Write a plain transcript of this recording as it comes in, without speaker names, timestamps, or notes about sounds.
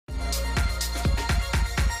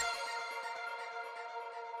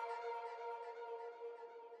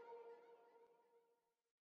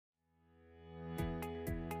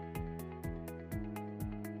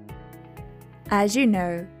As you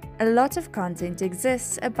know, a lot of content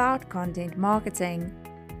exists about content marketing.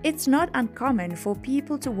 It's not uncommon for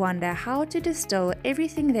people to wonder how to distill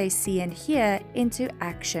everything they see and hear into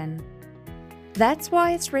action. That's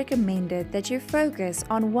why it's recommended that you focus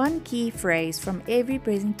on one key phrase from every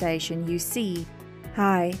presentation you see.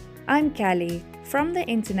 Hi, I'm Callie from the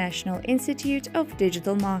International Institute of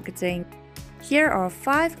Digital Marketing. Here are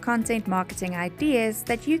 5 content marketing ideas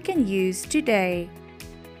that you can use today.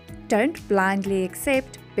 Don't blindly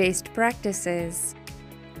accept best practices.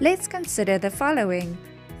 Let's consider the following: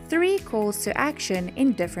 3 calls to action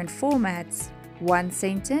in different formats, 1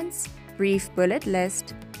 sentence, brief bullet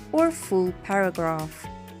list, or full paragraph.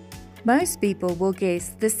 Most people will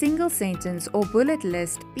guess the single sentence or bullet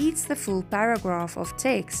list beats the full paragraph of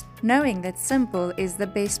text, knowing that simple is the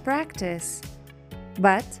best practice.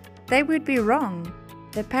 But they would be wrong.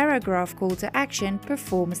 The paragraph call to action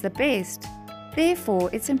performs the best. Therefore,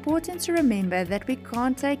 it's important to remember that we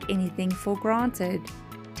can't take anything for granted.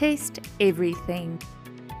 Test everything.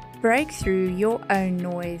 Break through your own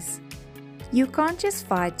noise. You can't just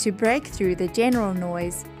fight to break through the general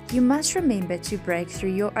noise. You must remember to break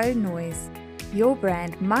through your own noise. Your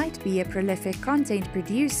brand might be a prolific content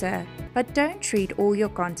producer, but don't treat all your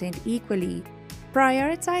content equally.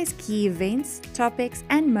 Prioritize key events, topics,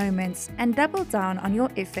 and moments, and double down on your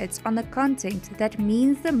efforts on the content that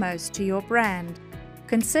means the most to your brand.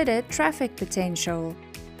 Consider traffic potential.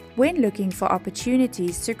 When looking for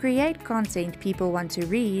opportunities to create content people want to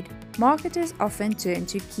read, marketers often turn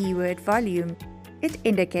to keyword volume. It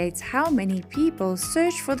indicates how many people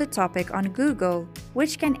search for the topic on Google,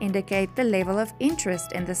 which can indicate the level of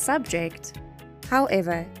interest in the subject.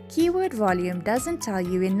 However, keyword volume doesn't tell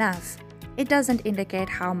you enough. It doesn't indicate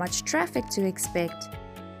how much traffic to expect.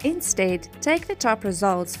 Instead, take the top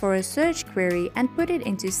results for a search query and put it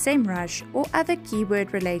into SEMrush or other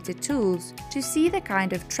keyword-related tools to see the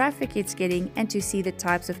kind of traffic it's getting and to see the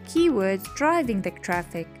types of keywords driving the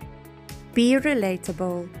traffic. Be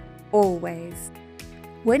relatable, always.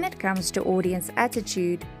 When it comes to audience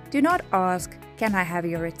attitude, do not ask, "Can I have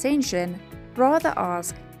your attention?" Rather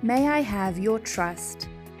ask, "May I have your trust?"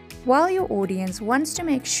 While your audience wants to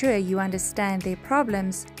make sure you understand their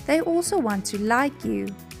problems, they also want to like you.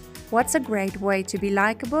 What's a great way to be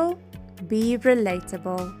likable? Be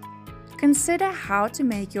relatable. Consider how to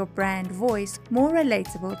make your brand voice more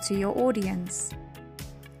relatable to your audience.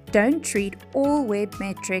 Don't treat all web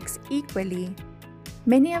metrics equally.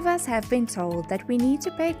 Many of us have been told that we need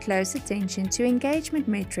to pay close attention to engagement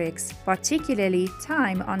metrics, particularly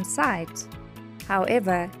time on site.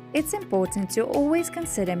 However, it's important to always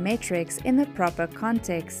consider metrics in the proper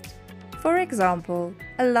context. For example,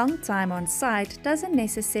 a long time on site doesn't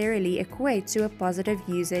necessarily equate to a positive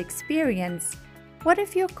user experience. What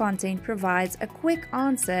if your content provides a quick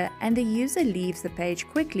answer and the user leaves the page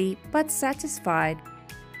quickly but satisfied?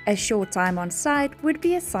 A short time on site would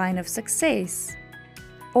be a sign of success.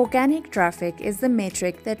 Organic traffic is the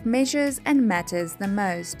metric that measures and matters the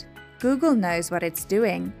most. Google knows what it's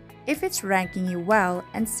doing. If it's ranking you well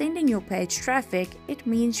and sending your page traffic, it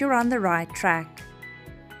means you're on the right track.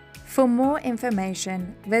 For more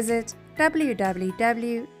information, visit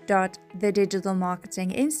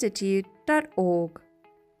www.thedigitalmarketinginstitute.org.